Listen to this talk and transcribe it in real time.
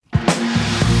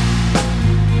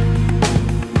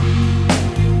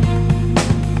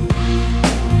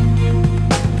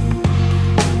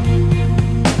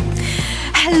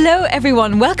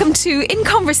everyone. Welcome to In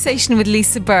Conversation with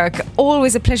Lisa Burke.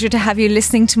 Always a pleasure to have you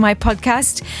listening to my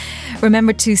podcast.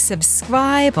 Remember to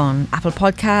subscribe on Apple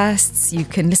Podcasts. You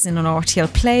can listen on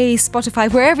RTL Play,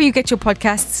 Spotify, wherever you get your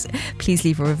podcasts. Please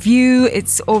leave a review.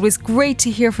 It's always great to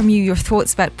hear from you, your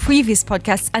thoughts about previous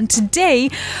podcasts. And today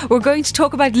we're going to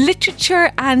talk about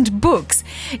literature and books.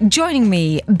 Joining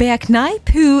me, Bea Kneip,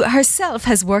 who herself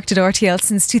has worked at RTL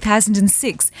since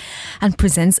 2006 and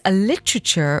presents a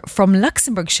Literature from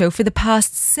Luxembourg show for the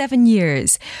past 7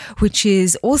 years, which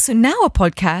is also now a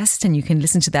podcast, and you can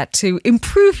listen to that to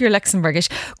improve your Luxembourgish,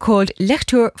 called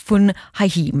Lecture von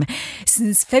Haim.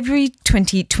 Since February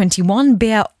 2021,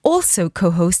 Bea also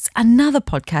co-hosts another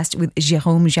podcast with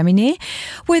Jérôme Jaminet,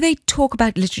 where they talk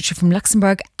about literature from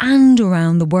Luxembourg and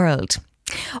around the world.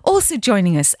 Also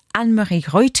joining us, Anne-Marie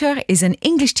Reuter is an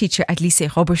English teacher at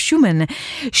Lycée Robert Schumann.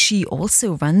 She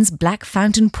also runs Black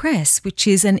Fountain Press, which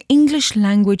is an English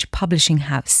language publishing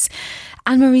house.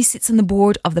 Anne-Marie sits on the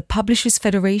board of the Publishers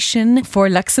Federation for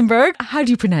Luxembourg. How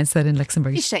do you pronounce that in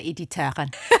Luxembourg?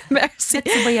 Bisha-Editeuren. Merci.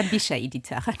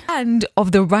 Bisha-Editeuren. And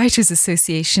of the Writers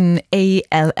Association,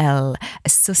 ALL,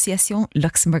 Association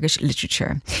Luxembourgisch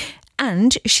Literature.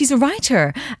 And she's a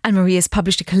writer. Anne-Marie has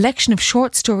published a collection of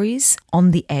short stories,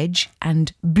 On the Edge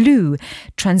and Blue,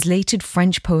 translated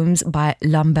French poems by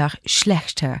Lambert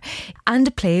Schlechter, and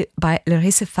a play by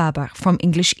Larissa Faber from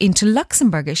English into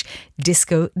Luxembourgish,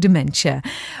 Disco Dementia.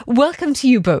 Welcome to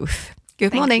you both.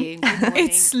 Good morning. Good morning.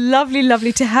 It's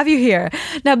lovely to have you here.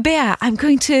 Now, Bea, I'm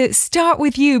going to start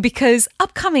with you because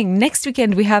upcoming next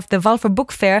weekend we have the Walfer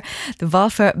Book Fair, the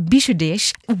Walfer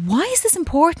Bischodeisch. Why is this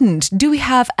important? Do we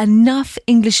have enough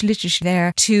English literature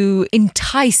there to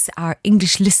entice our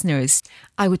English listeners?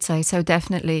 I would say so,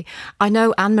 definitely. I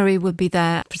know Anne-Marie will be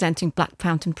there presenting Black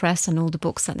Fountain Press and all the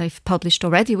books that they've published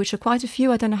already, which are quite a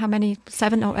few. I don't know how many,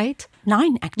 7 or 8?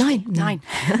 9, actually. Nine.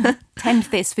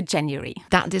 10th is for January.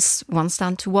 That is one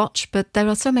stand to watch, but there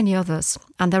are so many others.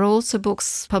 And there are also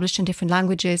books published in different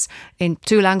languages, in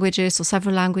 2 languages or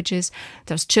several languages.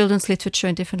 There's children's literature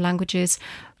in different languages.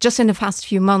 Just in the past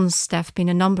few months, there have been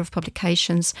a number of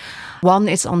publications. One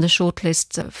is on the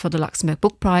shortlist for the Luxembourg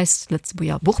Book Prize,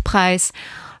 Letztebujahr Buchpreis.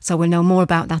 So we'll know more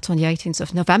about that on the 18th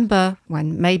of November,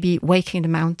 when maybe Waking the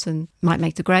Mountain might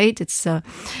make the grade. It's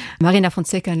Marina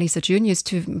Fonseca and Lisa Junius,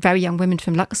 2 very young women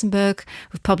from Luxembourg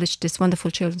who've published this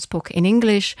wonderful children's book in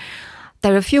English.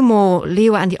 There are a few more.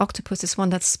 Leo and the Octopus is one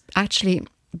that's actually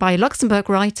by a Luxembourg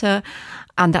writer,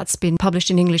 and that's been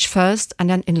published in English first and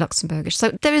then in Luxembourgish.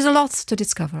 So there is a lot to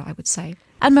discover, I would say.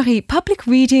 Anne-Marie, public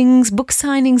readings, book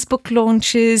signings, book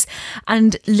launches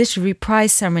and literary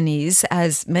prize ceremonies,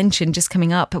 as mentioned, just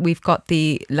coming up. We've got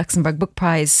the Luxembourg Book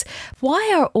Prize.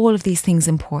 Why are all of these things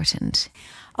important?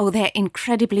 Oh, they're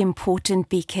incredibly important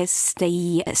because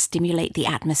they stimulate the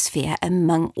atmosphere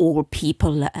among all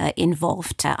people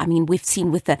involved. I mean, we've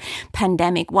seen with the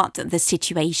pandemic what the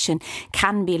situation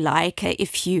can be like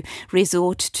if you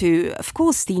resort to, of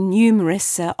course, the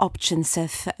numerous options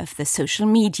of the social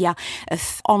media,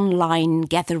 of online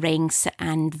gatherings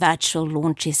and virtual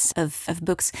launches of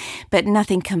books. But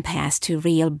nothing compares to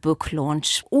real book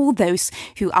launch. All those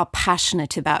who are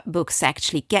passionate about books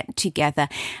actually get together,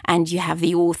 and you have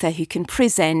the author who can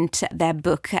present their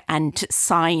book and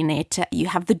sign it. You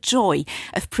have the joy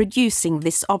of producing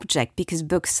this object, because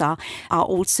books are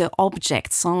also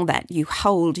objects that you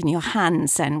hold in your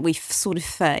hands. And we've sort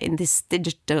of, in this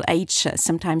digital age,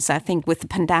 sometimes I think with the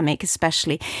pandemic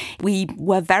especially, we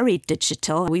were very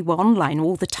digital. We were online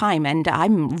all the time. And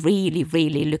I'm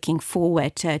really looking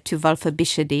forward to Walfer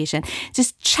Bischodeisch and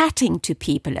just chatting to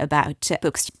people about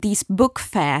books. These book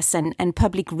fairs and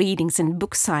public readings and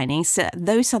book signings,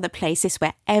 those are the places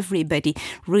where everybody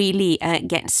really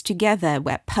gets together,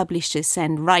 where publishers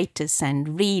and writers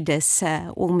and readers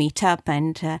all meet up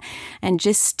and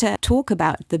just talk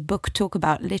about the book, talk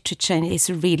about literature. And it's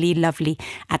a really lovely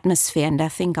atmosphere. And I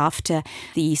think after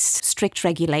these strict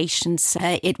regulations,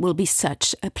 it will be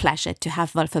such a pleasure to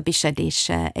have Walfer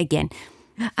Bischodeisch again.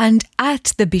 And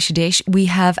at the Bischodeisch, we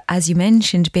have, as you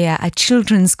mentioned, Bea, a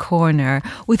children's corner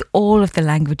with all of the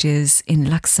languages in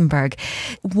Luxembourg.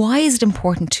 Why is it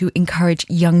important to encourage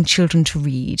young children to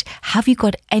read? Have you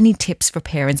got any tips for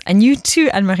parents? And you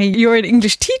too, Anne-Marie, you're an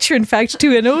English teacher, in fact,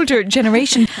 to an older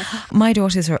generation. My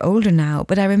daughters are older now,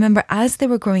 but I remember as they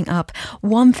were growing up,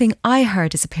 one thing I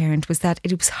heard as a parent was that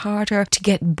it was harder to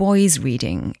get boys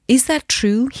reading. Is that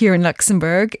true here in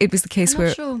Luxembourg? It was the case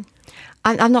where... Sure.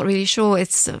 I'm not really sure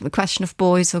it's a question of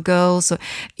boys or girls, or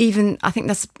even, I think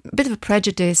that's a bit of a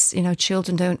prejudice,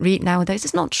 children don't read nowadays.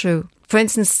 It's not true. For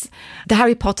instance, the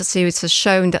Harry Potter series has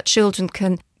shown that children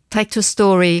can take to a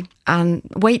story and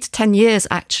wait 10 years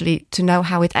actually to know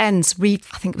how it ends. Read,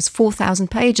 I think it was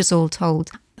 4,000 pages all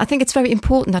told. I think it's very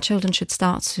important that children should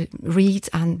start to read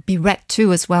and be read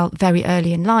to as well very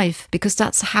early in life, because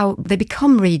that's how they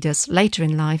become readers later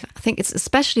in life. I think it's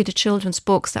especially the children's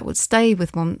books that would stay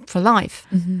with one for life.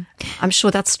 Mm-hmm. I'm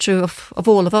sure that's true of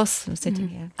all of us sitting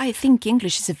here. I think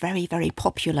English is a very, very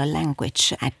popular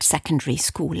language at secondary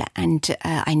school, and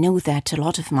I know that a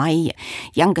lot of my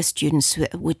younger students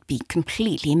would be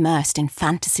completely immersed in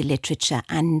fantasy literature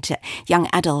and young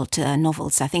adult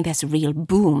novels. I think there's a real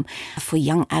boom for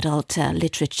young adult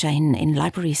literature in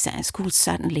libraries and schools.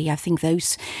 Certainly, I think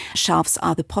those shelves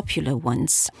are the popular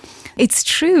ones. It's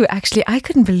true, actually. I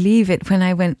couldn't believe it when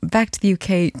I went back to the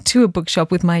UK to a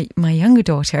bookshop with my younger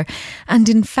daughter. And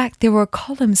in fact, there were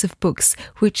columns of books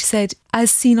which said, as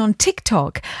seen on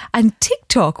TikTok. And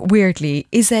TikTok, weirdly,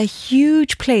 is a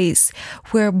huge place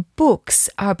where books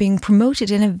are being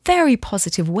promoted in a very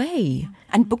positive way.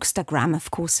 And Bookstagram, of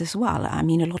course, as well. I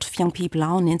mean, a lot of young people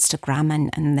are on Instagram,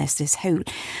 and there's this whole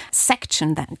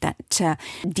section that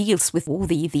deals with all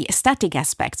the aesthetic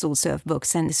aspects also of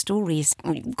books and the stories.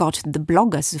 We've got the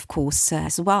bloggers, of course,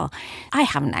 as well. I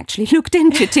haven't actually looked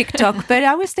into TikTok, but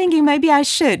I was thinking maybe I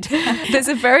should. There's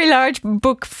a very large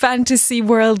book fantasy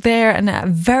world there and a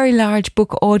very large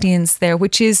book audience there,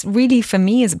 which is really, for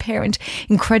me as a parent,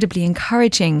 incredibly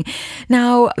encouraging.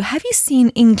 Now, have you seen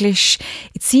English?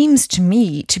 It seems to me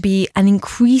to be an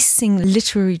increasing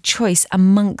literary choice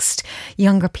amongst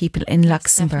younger people in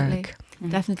Luxembourg.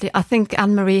 Definitely. I think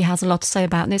Anne-Marie has a lot to say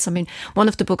about this. I mean, one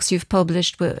of the books you've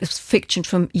published was fiction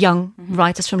from young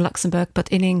writers from Luxembourg, but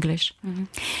in English. Mm-hmm.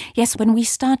 Yes, when we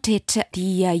started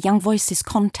the Young Voices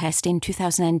contest in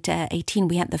 2018,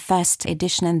 we had the first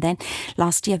edition, and then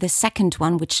last year the second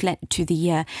one, which led to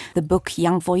the book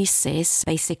Young Voices,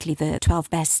 basically the 12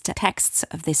 best texts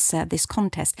of this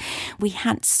contest. We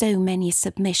had so many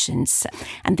submissions,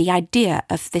 and the idea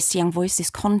of this Young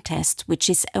Voices contest, which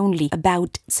is only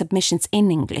about submissions in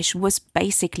English, was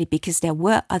basically because there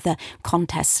were other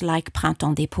contests like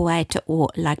Printemps des Poètes or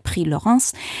like Prix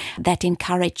Laurence that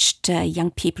encouraged young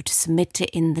people to submit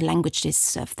in the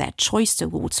languages of their choice, so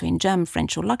also in German,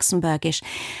 French or Luxembourgish.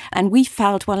 And we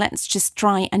felt, well, let's just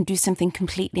try and do something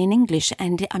completely in English.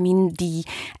 And I mean, the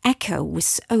echo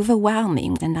was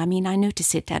overwhelming. And I mean, I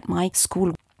noticed it at my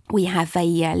school. We have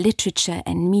a literature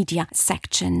and media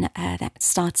section that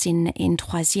starts in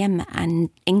troisième, and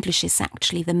English is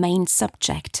actually the main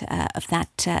subject of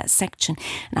that section.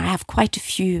 And I have quite a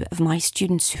few of my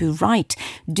students who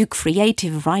do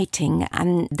creative writing,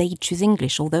 and they choose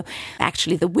English, although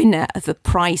actually the winner of a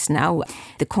prize now,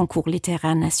 the Concours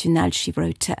Littéraire National, she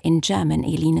wrote in German,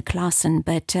 Eline Claassen,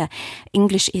 but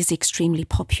English is extremely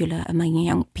popular among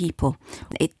young people.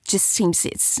 It just seems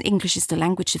English is the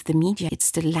language of the media,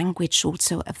 it's the language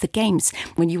also of the games.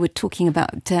 When you were talking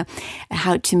about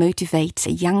how to motivate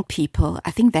young people, I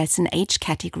think there's an age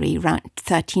category around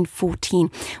 13,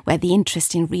 14 where the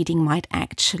interest in reading might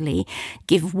actually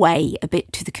give way a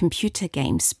bit to the computer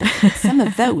games. But some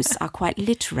of those are quite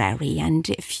literary, and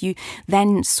if you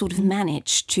then sort of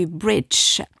manage to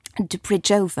bridge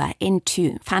over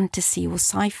into fantasy or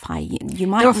sci-fi, you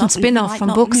might. They're often spin-off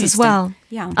from books as well.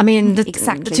 Yeah, I mean,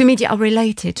 exactly. The two media are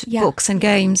related, books and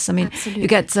games. I mean, absolutely. You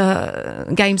get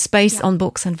games based on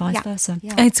books and vice versa.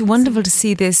 Yeah, it's wonderful to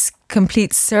see this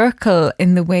complete circle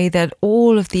in the way that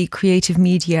all of the creative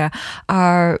media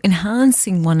are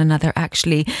enhancing one another,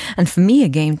 actually. And for me, a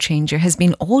game changer has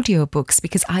been audiobooks,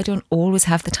 because I don't always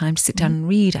have the time to sit down and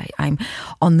read. I'm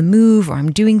on the move or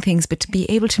I'm doing things, but to be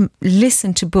able to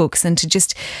listen to books and to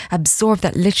just absorb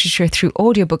that literature through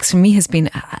audiobooks for me has been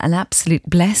an absolute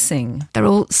blessing. There are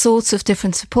all sorts of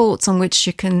different supports on which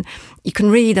you can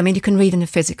read. I mean, you can read in a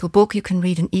physical book, you can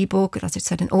read an e-book, as I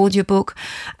said, an audiobook.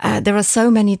 There are so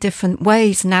many different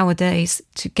ways nowadays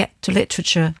to get to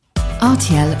literature.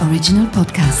 RTL Original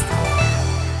Podcast.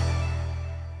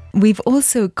 We've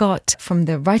also got, from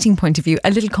the writing point of view,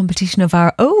 a little competition of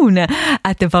our own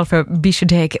at the Wölffer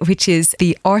Bibliothek, which is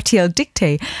the RTL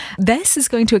Dictée. This is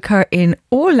going to occur in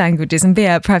all languages, and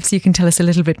Bea, perhaps you can tell us a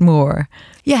little bit more.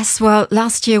 Yes, well,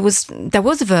 last year there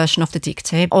was a version of the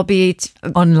Dictée, albeit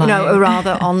online.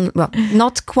 Rather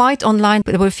not quite online,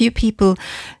 but there were a few people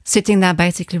sitting there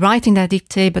basically writing their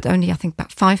dictée, but only I think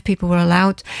about 5 people were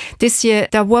allowed. This year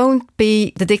there won't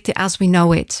be the dictée as we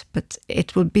know it, but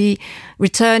it will be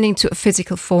returning to a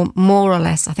physical form more or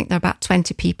less. I think there are about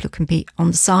 20 people who can be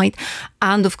on the site,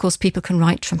 and of course people can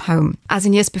write from home. As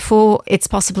in years before, it's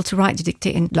possible to write the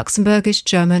dictée in Luxembourgish,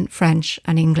 German, French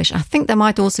and English. I think there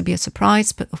might also be a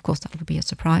surprise, but of course that will be a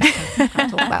surprise. So I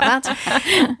can't talk about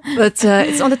that. But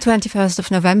it's on the 21st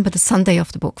of November, the Sunday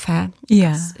of the book fair.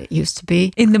 Yeah. As it used to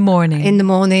be. In the morning. In the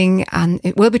morning, and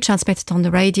it will be transmitted on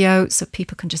the radio, so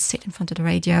people can just sit in front of the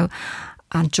radio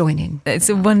and join in. It's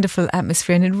a wonderful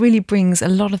atmosphere, and it really brings a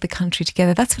lot of the country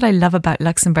together. That's what I love about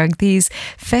Luxembourg, these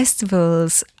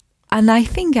festivals. And I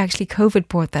think actually COVID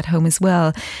brought that home as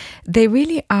well. They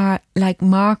really are like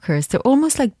markers. They're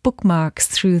almost like bookmarks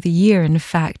through the year. In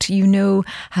fact, you know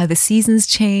how the seasons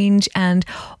change, and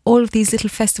all of these little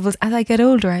festivals, as I get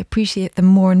older, I appreciate them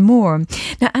more and more.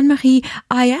 Now, Anne-Marie,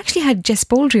 I actually had Jess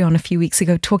Baldry on a few weeks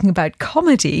ago talking about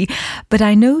comedy, but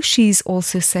I know she's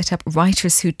also set up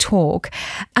Writers Who Talk.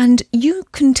 And you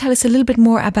can tell us a little bit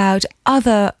more about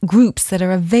other groups that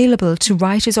are available to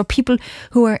writers or people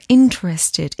who are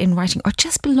interested in writing or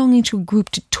just belonging to a group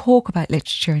to talk about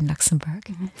literature in Luxembourg.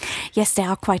 Mm-hmm. Yes, there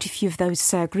are quite a few of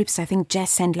those groups. I think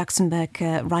Jess and Luxembourg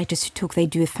Writers Who Talk, they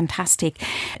do a fantastic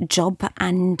job,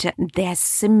 and their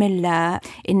similar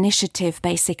initiative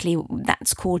basically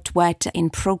that's called Word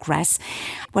in Progress.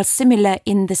 Well, similar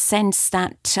in the sense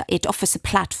that it offers a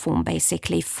platform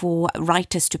basically for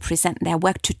writers to present their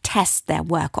work, to test their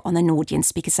work on an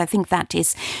audience, because I think that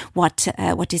is what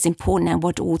is important, and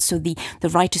what also the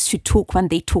writers who talk, when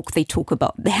they talk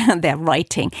about their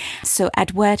writing. So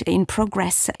at Word in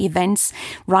Progress events,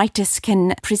 writers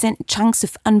can present chunks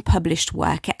of unpublished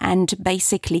work and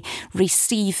basically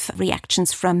receive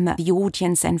reactions from the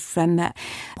audience and from,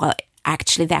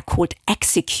 actually, they're called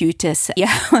executors,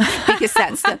 yeah, because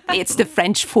it's the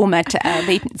French format.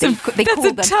 They call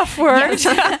them. That's a tough word. Yes,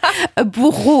 a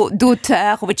bourreau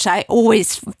d'auteur, which I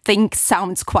always think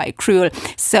sounds quite cruel.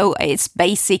 So it's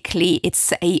basically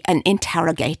an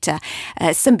interrogator,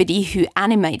 somebody who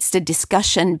animates the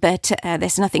discussion, but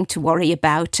there's nothing to worry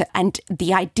about. And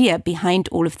the idea behind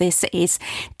all of this is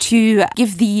to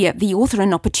give the author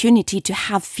an opportunity to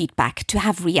have feedback, to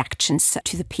have reactions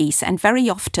to the piece, and very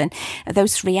often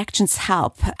those reactions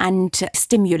help and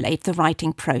stimulate the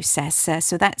writing process.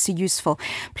 So that's a useful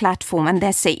platform. And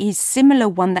there's a similar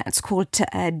one that's called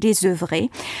Désœuvré.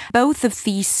 Both of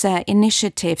these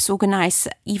initiatives organize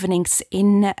evenings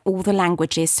in all the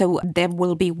languages. So there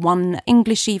will be one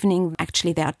English evening.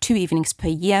 Actually, there are 2 evenings per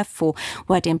year for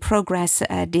Word in Progress,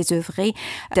 Désœuvré.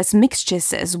 There's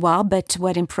mixtures as well, but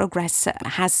Word in Progress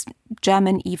has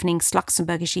German evenings,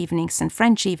 Luxembourgish evenings and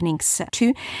French evenings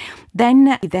too.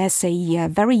 Then there's a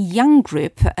very young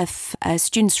group of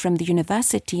students from the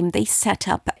university, and they set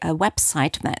up a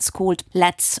website that's called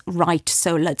Let's Write.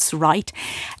 So Let's Write.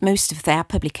 Most of their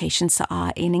publications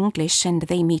are in English, and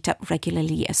they meet up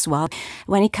regularly as well.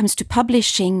 When it comes to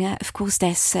publishing, of course,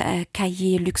 there's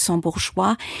Cahiers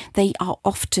Luxembourgeois. They are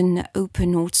often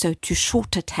open also to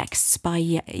shorter texts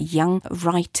by young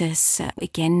writers.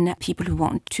 Again, people who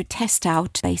want to test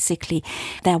out basically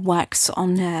their works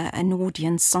on an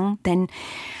audience. Then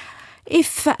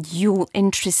if you're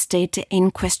interested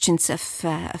in questions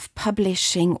of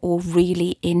publishing, or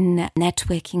really in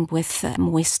networking with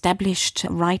more established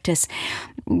writers,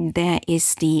 there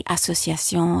is the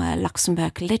Association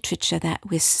Luxembourg Literature that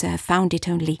was founded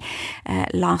only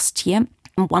last year.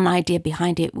 One idea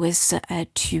behind it was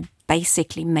to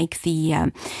basically make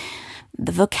the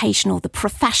vocation, or the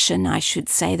profession, I should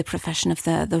say, the profession of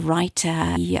the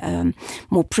writer,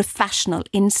 more professional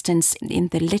instance in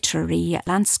the literary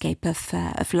landscape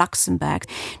of Luxembourg.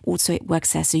 Also, it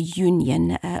works as a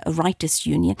union, a writers'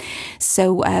 union.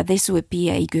 So this would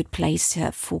be a good place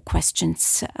for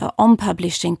questions on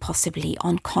publishing, possibly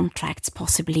on contracts,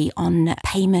 possibly on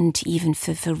payment, even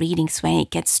for readings, when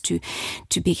it gets to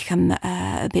become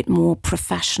a bit more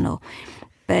professional.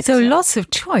 But, so lots of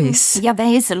choice. Yeah,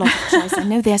 there is a lot of choice. I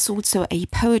know there's also a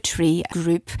poetry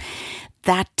group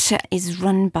that is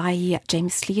run by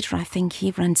James Leader. I think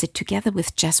he runs it together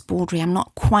with Jess Baldry. I'm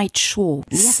not quite sure.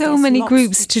 Yes, so many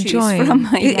groups to join.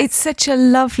 It's such a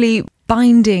lovely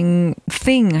binding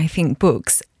thing, I think,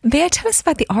 books. May I tell us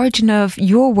about the origin of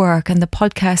your work and the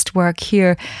podcast work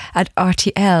here at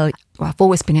RTL? Well, I've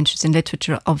always been interested in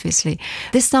literature, obviously.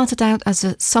 This started out as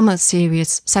a summer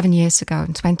series 7 years ago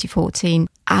in 2014.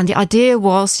 And the idea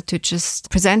was to just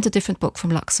present a different book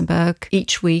from Luxembourg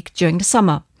each week during the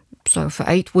summer. So for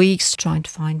 8 weeks, trying to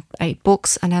find 8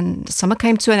 books. And then the summer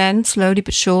came to an end, slowly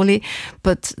but surely.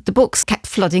 But the books kept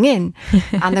flooding in.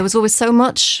 And there was always so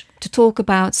much to talk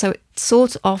about. So it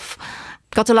sort of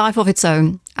got a life of its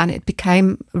own. And it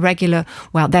became regular,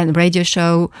 well, then a radio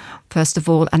show, first of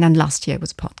all. And then last year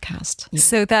was a podcast. Yeah.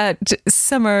 So that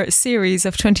summer series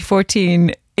of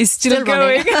 2014 is still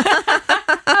going.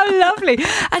 How lovely.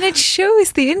 And it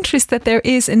shows the interest that there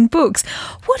is in books.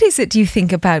 What is it, do you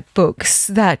think, about books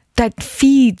that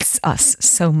feeds us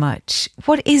so much?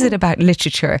 What is it about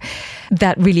literature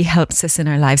that really helps us in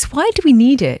our lives? Why do we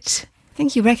need it? I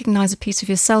think you recognise a piece of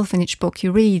yourself in each book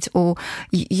you read, or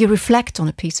you reflect on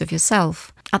a piece of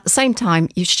yourself. At the same time,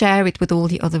 you share it with all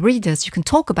the other readers. You can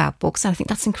talk about books, and I think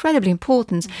that's incredibly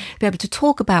important, to be able to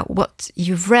talk about what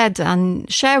you've read and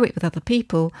share it with other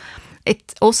people.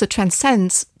 It also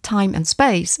transcends time and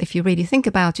space. If you really think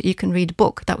about it, you can read a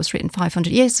book that was written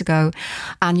 500 years ago,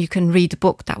 and you can read a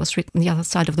book that was written on the other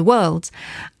side of the world,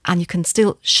 and you can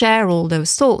still share all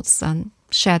those thoughts and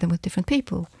share them with different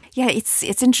people. Yeah,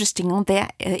 it's interesting. They're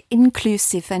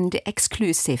inclusive and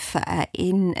exclusive.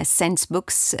 In a sense,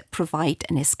 books provide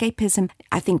an escapism.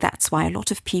 I think that's why a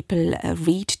lot of people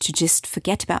read to just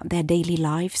forget about their daily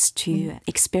lives, to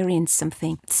experience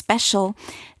something special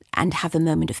and have a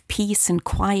moment of peace and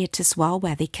quiet as well,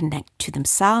 where they connect to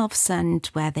themselves and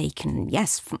where they can,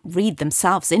 read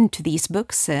themselves into these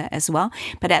books as well.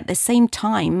 But at the same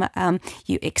time,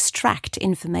 you extract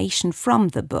information from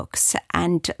the books,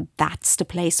 and that's the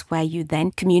place where you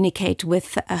then communicate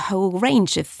with a whole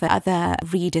range of other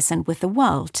readers and with the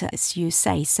world, as you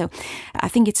say. So I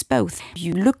think it's both.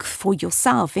 You look for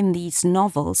yourself in these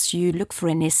novels, you look for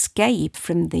an escape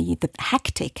from the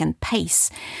hectic and pace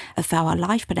of our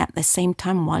life, but at the same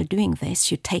time, while doing this,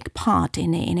 you take part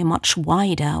in a much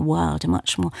wider world, a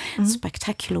much more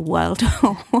spectacular world,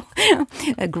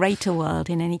 a greater world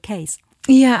in any case.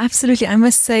 Yeah, absolutely. I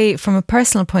must say, from a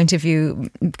personal point of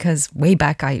view, because way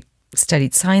back I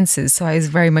studied sciences, so I was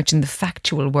very much in the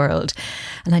factual world,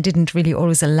 and I didn't really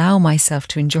always allow myself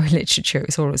to enjoy literature. It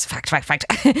was always fact.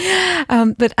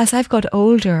 But as I've got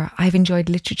older, I've enjoyed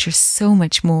literature so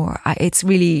much more. It's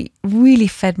really, really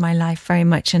fed my life very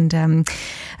much. And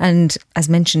as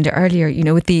mentioned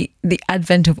earlier, with the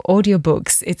advent of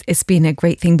audiobooks, it's been a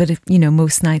great thing. But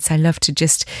most nights I love to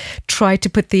just try to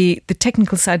put the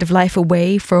technical side of life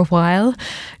away for a while,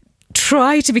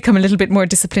 try to become a little bit more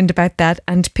disciplined about that,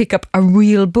 and pick up a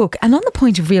real book. And on the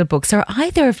point of real books, are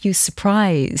either of you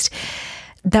surprised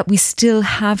that we still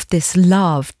have this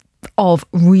love of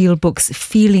real books,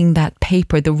 feeling that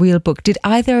paper, the real book? Did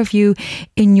either of you,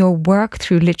 in your work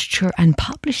through literature and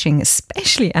publishing,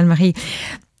 especially Anne-Marie,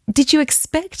 did you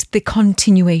expect the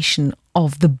continuation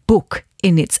of the book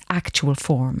in its actual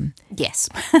form? Yes.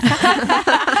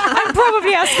 I'm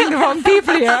probably asking the wrong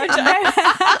people here, aren't I?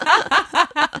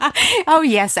 Oh,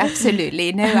 yes,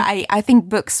 absolutely. No, I think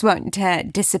books won't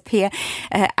disappear.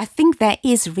 I think there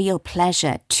is real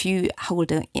pleasure to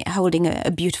holding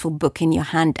a beautiful book in your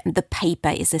hand, and the paper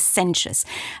is a sensuous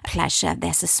pleasure.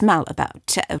 There's a smell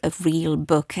about a real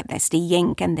book. There's the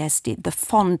ink, and there's the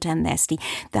font, and there's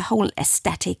the whole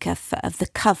aesthetic of the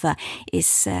cover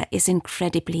is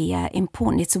incredibly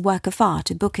important. It's a work of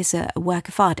art. A book is a work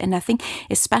of art. And I think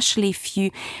especially if you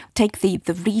take the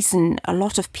reason a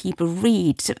lot of people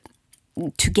read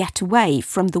to get away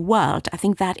from the world, I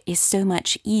think that is so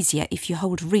much easier if you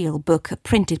hold a real book, a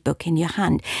printed book in your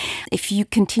hand. If you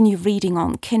continue reading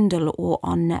on Kindle or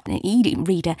on an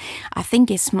e-reader, I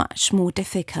think it's much more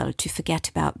difficult to forget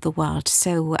about the world.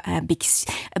 So because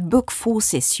a book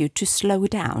forces you to slow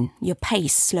down, your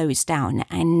pace slows down,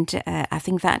 and I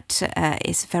think that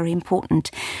is a very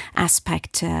important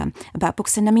aspect about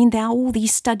books. And I mean, there are all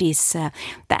these studies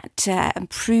that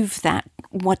prove that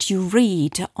what you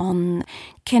read on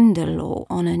Kindle or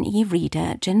on an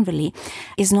e-reader generally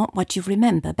is not what you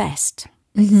remember best.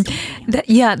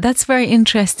 Mm-hmm. That's very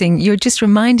interesting. You're just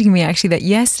reminding me actually that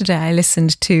yesterday I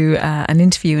listened to an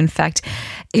interview. In fact,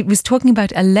 it was talking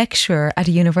about a lecture at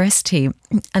a university,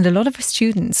 and a lot of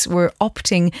students were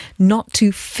opting not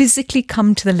to physically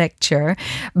come to the lecture,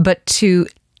 but to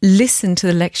listen to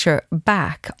the lecture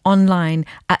back online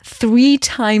at 3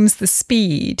 times the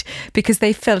speed because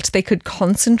they felt they could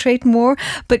concentrate more.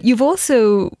 But you've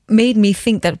also made me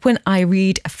think that when I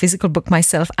read a physical book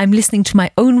myself, I'm listening to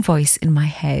my own voice in my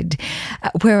head.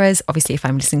 Whereas obviously if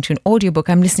I'm listening to an audiobook,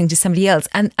 I'm listening to somebody else.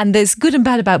 And there's good and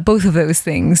bad about both of those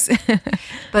things.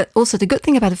 But also the good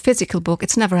thing about a physical book,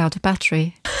 it's never out of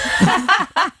battery.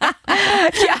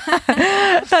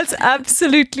 Yeah, that's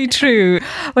absolutely true.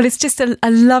 Well, it's just a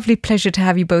lovely pleasure to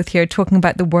have you both here talking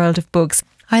about the world of books.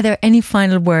 Are there any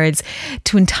final words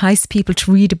to entice people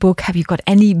to read a book? Have you got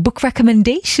any book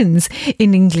recommendations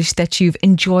in English that you've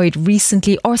enjoyed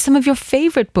recently, or some of your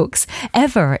favourite books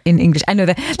ever in English? I know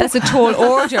that's a tall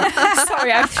order.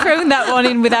 Sorry, I've thrown that one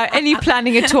in without any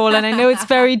planning at all, and I know it's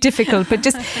very difficult, but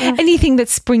just anything that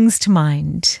springs to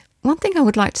mind. One thing I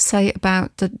would like to say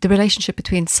about the relationship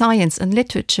between science and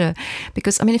literature,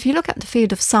 because, I mean, if you look at the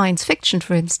field of science fiction,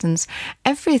 for instance,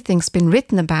 everything's been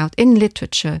written about in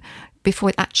literature before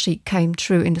it actually came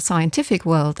true in the scientific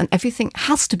world. And everything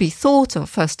has to be thought of,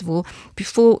 first of all,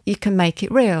 before you can make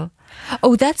it real.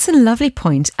 Oh, that's a lovely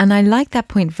point. And I like that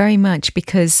point very much,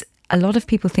 because a lot of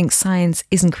people think science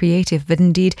isn't creative, but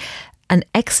indeed an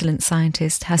excellent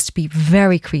scientist has to be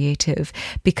very creative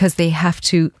because they have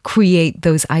to create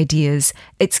those ideas.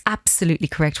 It's absolutely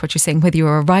correct what you're saying, whether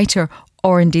you're a writer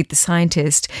or indeed the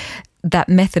scientist. That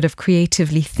method of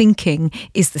creatively thinking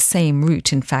is the same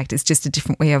route. In fact, it's just a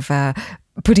different way of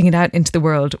putting it out into the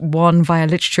world, one via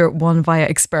literature, one via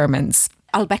experiments.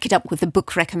 I'll back it up with a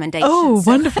book recommendation. Oh,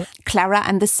 wonderful. Clara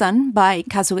and the Sun by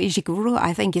Kazuo Ishiguro,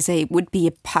 I think would be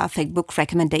a perfect book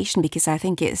recommendation, because I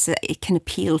think it can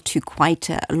appeal to quite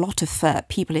a lot of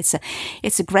people. It's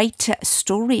a great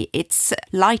story. It's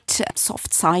light,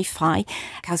 soft sci-fi.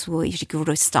 Kazuo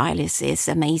Ishiguro's style is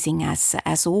amazing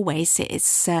as always.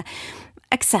 It's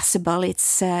accessible,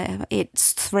 it's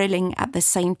thrilling at the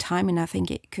same time, and I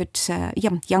think it could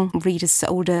young readers,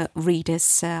 older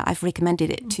readers, I've recommended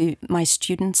it to my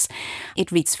students.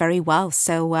 It reads very well,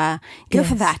 so go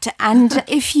for that. And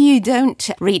if you don't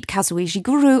read Kazuo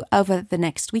Ishiguro over the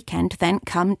next weekend, then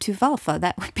come to Wölffer.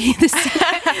 That would be the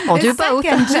second. Or do both.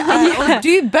 Or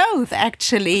do both,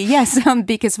 actually, yes,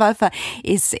 because Wölffer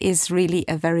is really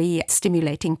a very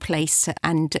stimulating place,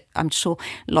 and I'm sure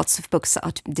lots of books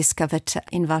are to be discovered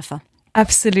in Wölffer.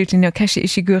 Absolutely. No, Kazuo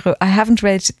Ishiguro, I haven't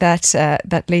read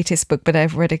that latest book, but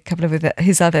I've read a couple of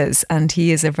his others, and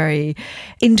he is a very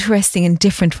interesting and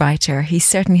different writer. He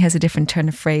certainly has a different turn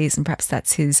of phrase, and perhaps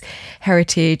that's his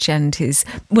heritage and his,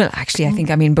 well, actually, I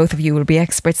think, both of you will be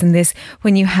experts in this.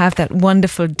 When you have that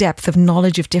wonderful depth of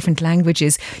knowledge of different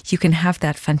languages, you can have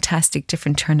that fantastic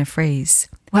different turn of phrase.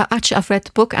 Well, actually, I've read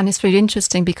the book, and it's really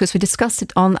interesting because we discussed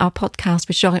it on our podcast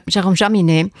with Jérôme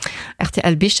Jaminet,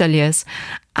 RTL Bicheliers.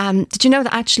 Did you know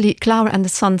that actually Clara and the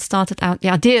Sun the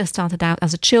idea started out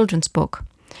as a children's book?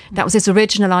 That was his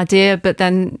original idea, but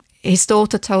then his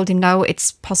daughter told him, no,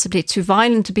 it's possibly too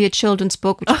violent to be a children's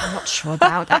book, which I'm not sure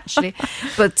about, actually.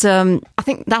 But I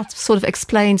think that sort of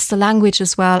explains the language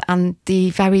as well, and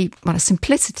the very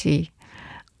simplicity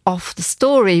of the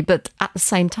story, but at the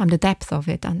same time the depth of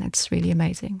it, and it's really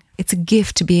amazing. It's a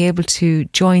gift to be able to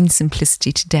join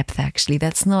simplicity to depth, actually.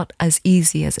 That's not as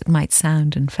easy as it might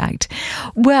sound, in fact.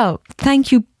 Well,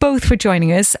 thank you both for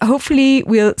joining us. Hopefully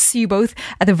we'll see you both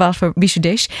at the Wölffer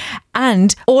Büchertisch.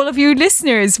 And all of you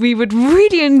listeners, we would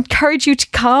really encourage you to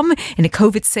come in a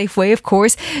COVID-safe way, of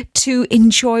course, to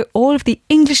enjoy all of the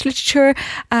English literature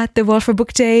at the Wölffer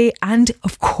Book Day, and,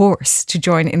 of course, to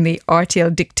join in the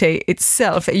RTL Dictée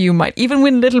itself. You might even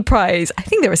win a little prize. I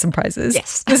think there are some prizes.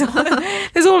 Yes.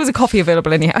 There's always a coffee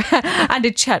available anyhow, and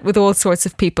a chat with all sorts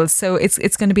of people. So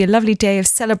it's going to be a lovely day of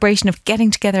celebration, of getting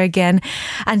together again,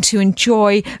 and to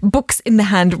enjoy books in the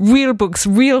hand, real books,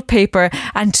 real paper,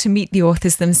 and to meet the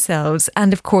authors themselves.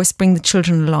 And of course, bring the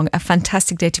children along. A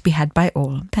fantastic day to be had by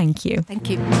all. Thank you. Thank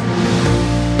you.